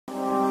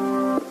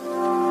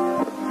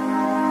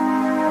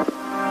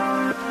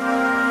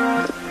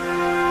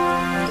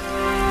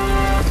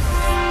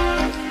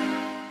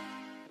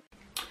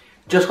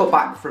Just got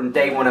back from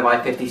day one of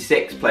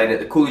i56 playing at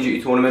the Call of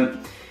Duty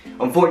tournament.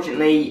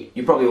 Unfortunately,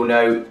 you probably all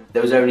know,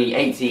 there was only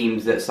 8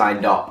 teams that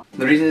signed up.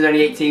 The reason there's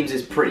only 8 teams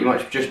is pretty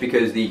much just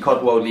because the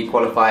COD World League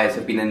qualifiers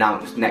have been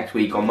announced next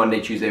week on Monday,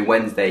 Tuesday,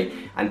 Wednesday,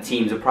 and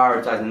teams are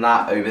prioritising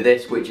that over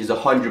this, which is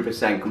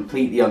 100%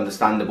 completely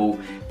understandable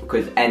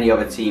because any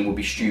other team would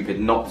be stupid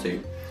not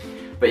to.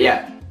 But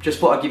yeah, just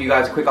thought I'd give you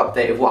guys a quick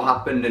update of what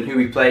happened and who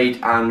we played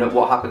and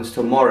what happens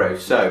tomorrow.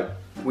 So,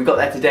 we got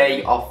there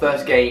today. Our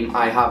first game,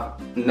 I have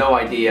no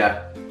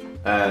idea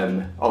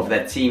of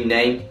their team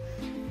name,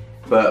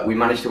 but we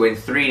managed to win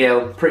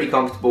 3-0, pretty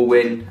comfortable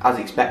win as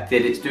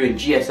expected. It's doing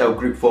GSL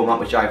group format,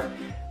 which I've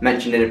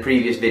mentioned in a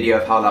previous video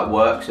of how that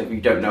works. So if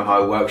you don't know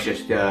how it works,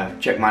 just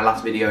check my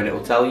last video and it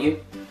will tell you.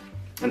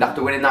 And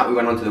after winning that, we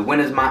went on to the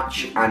winners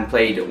match and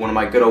played one of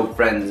my good old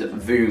friends,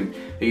 Voom,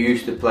 who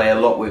used to play a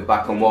lot with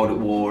back on World at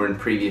War and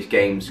previous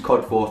games,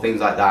 COD 4,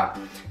 things like that.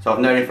 So I've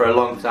known him for a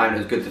long time. It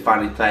was good to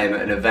finally play him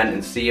at an event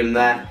and see him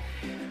there.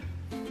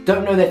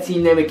 Don't know their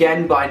team name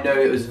again, but I know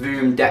it was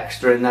Voom,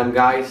 Dexter and them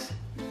guys.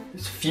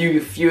 There's few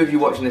of you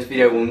watching this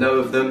video will know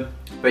of them.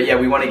 But yeah,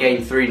 we won a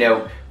game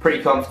 3-0,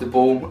 pretty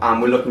comfortable,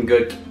 and we're looking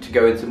good to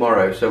go in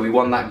tomorrow. So we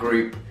won that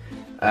group,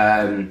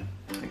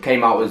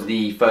 came out as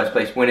the first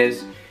place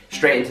winners,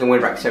 straight into the win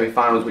bracket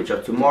semi-finals, which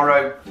are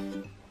tomorrow.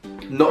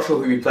 Not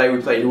sure who we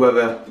play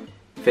whoever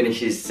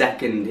finishes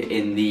second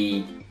in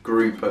the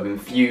group of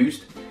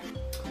Infused.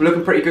 We're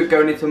looking pretty good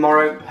going in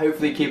tomorrow.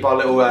 Hopefully keep our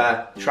little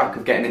track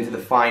of getting into the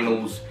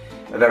finals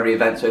of every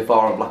event so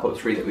far on Black Ops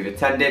 3 that we've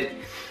attended.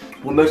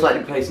 We'll most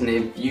likely be placing the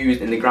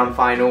Infused in the grand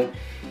final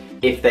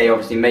if they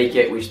obviously make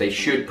it, which they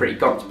should pretty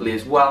comfortably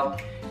as well.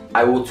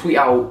 I will tweet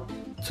out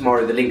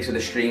tomorrow the links of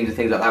the streams and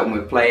things like that when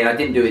we're playing. I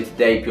didn't do it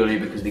today purely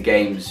because the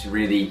games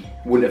really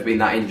wouldn't have been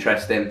that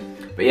interesting.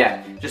 But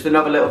yeah, just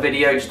another little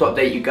video just to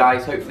update you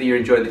guys. Hopefully you're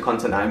enjoying the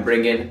content that I'm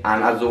bringing,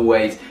 and as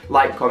always,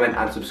 like, comment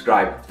and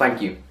subscribe.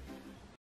 Thank you.